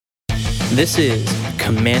This is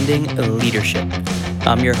Commanding Leadership.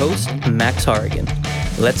 I'm your host, Max Harrigan.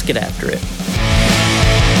 Let's get after it.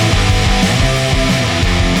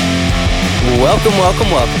 Welcome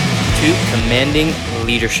to Commanding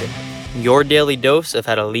Leadership, your daily dose of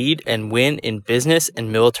how to lead and win in business and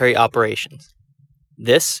military operations.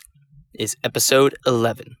 This is episode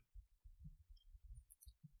 11.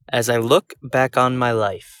 As I look back on my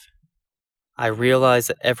life, I realize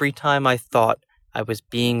that every time I thought I was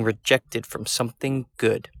being rejected from something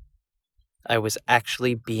good, I was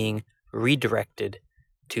actually being redirected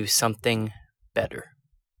to something better.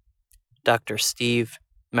 Dr. Steve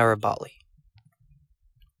Maraboli.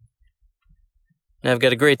 Now, I've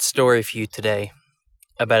got a great story for you today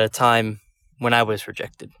about a time when I was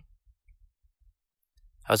rejected.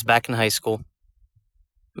 I was back in high school.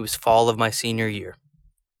 It was fall of my senior year,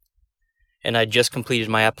 and I just completed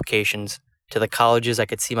my applications to the colleges I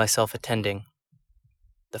could see myself attending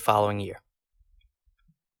the following year.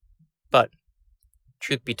 But,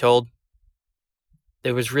 truth be told,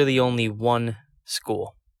 there was really only one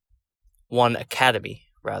school, one academy,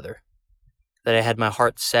 rather, that I had my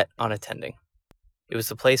heart set on attending. It was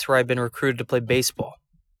the place where I'd been recruited to play baseball,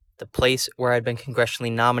 the place where I'd been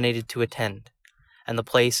congressionally nominated to attend, and the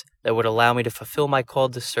place that would allow me to fulfill my call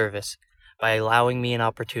to service by allowing me an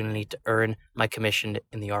opportunity to earn my commission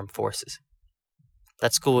in the armed forces.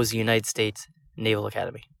 That school was the United States Naval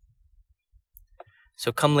Academy.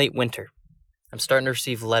 So come late winter, I'm starting to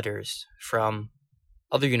receive letters from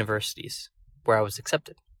other universities where I was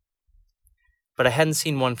accepted. But I hadn't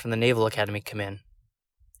seen one from the Naval Academy come in,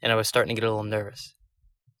 and I was starting to get a little nervous.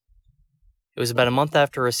 It was about a month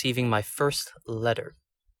after receiving my first letter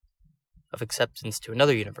of acceptance to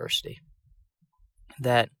another university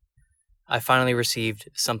that I finally received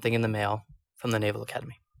something in the mail from the Naval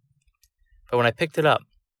Academy. But when I picked it up,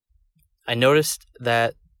 I noticed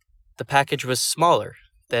that the package was smaller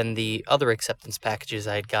than the other acceptance packages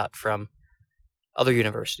I had got from other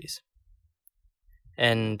universities.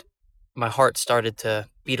 And my heart started to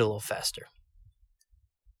beat a little faster.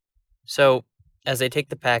 So, as I take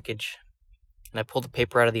the package and I pull the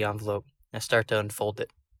paper out of the envelope and I start to unfold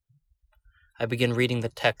it, I begin reading the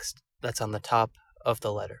text that's on the top of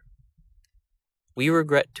the letter. We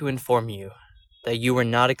regret to inform you that you were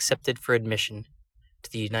not accepted for admission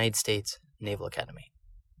to the United States Naval Academy.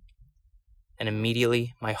 And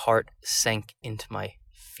immediately my heart sank into my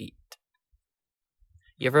feet.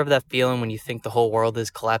 You ever have that feeling when you think the whole world is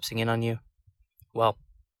collapsing in on you? Well,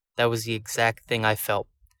 that was the exact thing I felt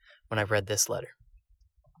when I read this letter.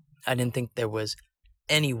 I didn't think there was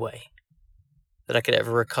any way that I could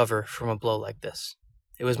ever recover from a blow like this.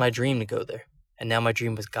 It was my dream to go there, and now my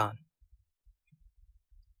dream was gone.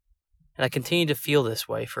 And I continued to feel this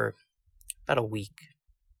way for about a week,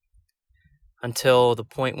 until the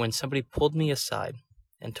point when somebody pulled me aside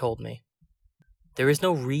and told me, there is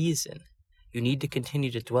no reason you need to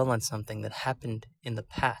continue to dwell on something that happened in the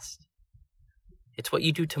past. It's what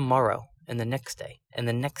you do tomorrow and the next day and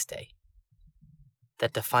the next day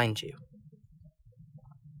that defines you.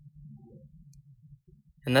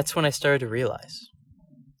 And that's when I started to realize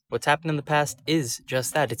what's happened in the past is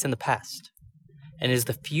just that. It's in the past. And it is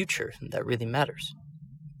the future that really matters.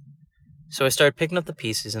 So I started picking up the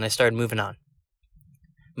pieces and I started moving on.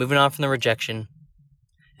 Moving on from the rejection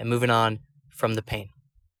and moving on from the pain.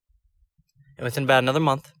 And within about another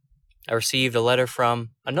month, I received a letter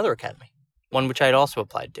from another academy, one which I had also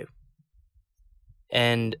applied to.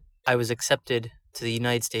 And I was accepted to the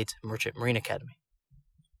United States Merchant Marine Academy.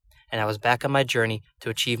 And I was back on my journey to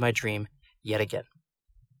achieve my dream yet again.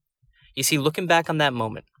 You see, looking back on that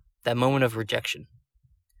moment of rejection,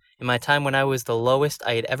 in my time when I was the lowest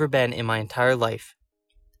I had ever been in my entire life,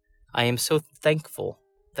 I am so thankful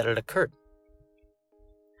that it occurred.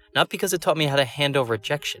 Not because it taught me how to handle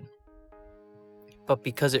rejection, but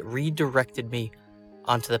because it redirected me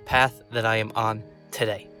onto the path that I am on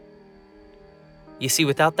today. You see,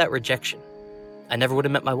 without that rejection, I never would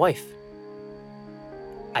have met my wife.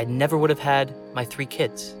 I never would have had my 3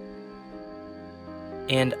 kids.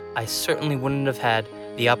 And I certainly wouldn't have had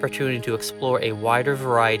the opportunity to explore a wider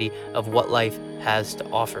variety of what life has to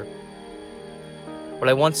offer. What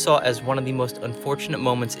I once saw as one of the most unfortunate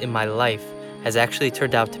moments in my life has actually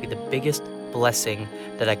turned out to be the biggest blessing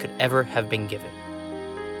that I could ever have been given.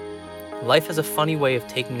 Life has a funny way of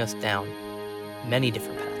taking us down many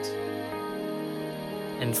different paths.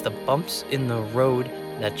 And it's the bumps in the road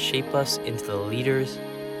that shape us into the leaders,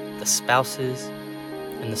 the spouses,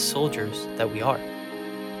 and the soldiers that we are.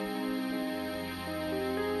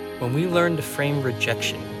 When we learn to frame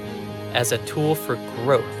rejection as a tool for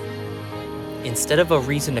growth, instead of a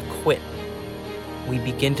reason to quit, we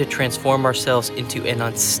begin to transform ourselves into an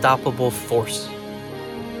unstoppable force.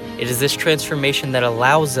 It is this transformation that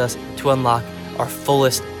allows us to unlock our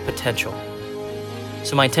fullest potential.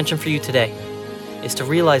 So my intention for you today is to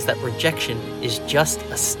realize that rejection is just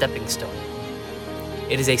a stepping stone.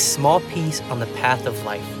 It is a small piece on the path of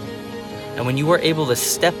life. And when you are able to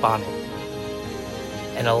step on it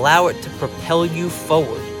and allow it to propel you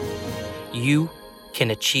forward, you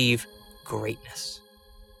can achieve greatness.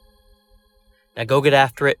 Now go get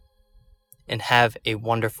after it and have a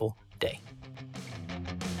wonderful day.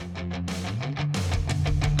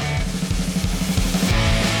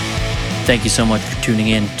 Thank you so much for tuning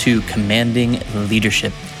in to Commanding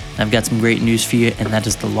Leadership. I've got some great news for you, and that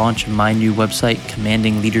is the launch of my new website,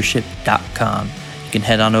 commandingleadership.com. You can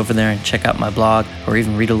head on over there and check out my blog or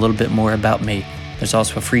even read a little bit more about me. There's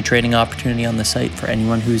also a free training opportunity on the site for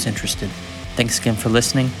anyone who's interested. Thanks again for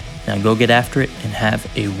listening. Now go get after it and have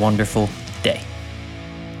a wonderful day.